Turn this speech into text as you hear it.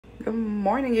Good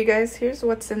morning, you guys. Here's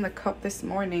what's in the cup this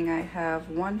morning. I have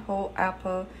 1 whole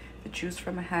apple, the juice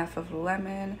from a half of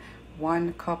lemon,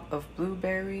 1 cup of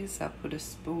blueberries. I put a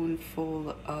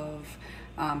spoonful of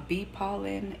bee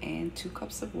pollen and 2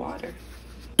 cups of water.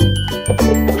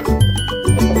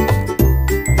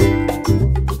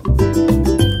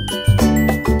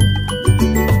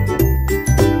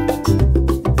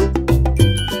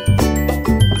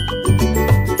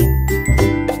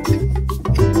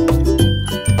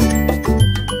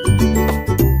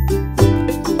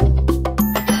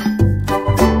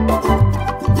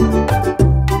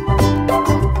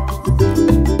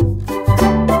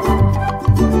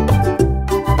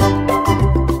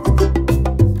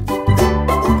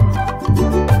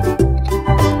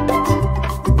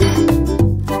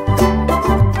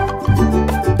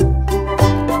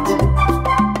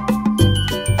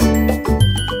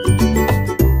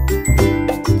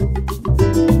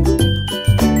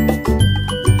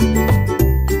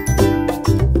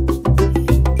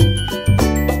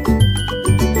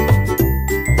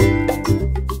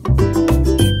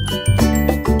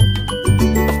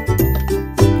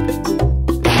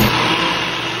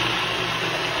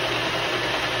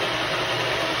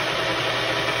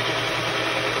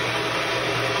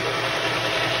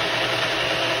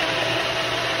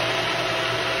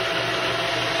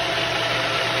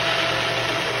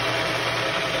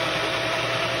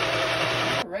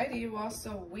 Alrighty, you all,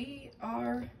 so we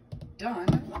are done,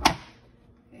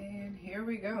 and here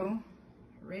we go,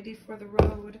 ready for the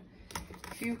road.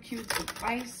 A few cubes of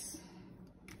ice,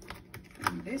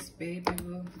 and this baby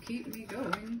will keep me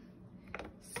going.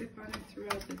 Sip on it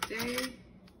throughout the day.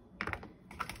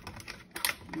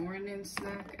 Morning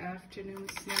snack, afternoon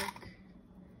snack.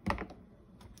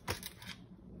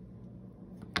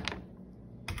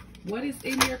 What is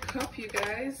in your cup, you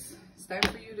guys? It's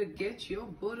time for you to get your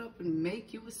butt up and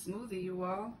make you a smoothie, you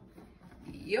all.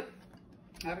 Yep.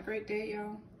 Have a great day,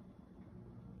 y'all.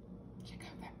 Check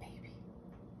out that baby.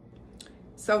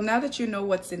 So now that you know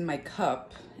what's in my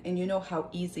cup and you know how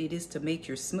easy it is to make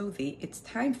your smoothie, it's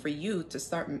time for you to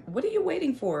start. What are you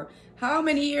waiting for? How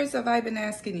many years have I been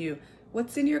asking you,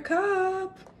 what's in your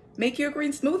cup? Make you a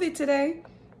green smoothie today.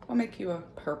 I'll make you a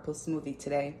purple smoothie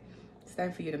today. It's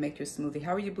time for you to make your smoothie.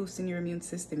 How are you boosting your immune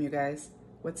system, you guys?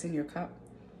 What's in your cup?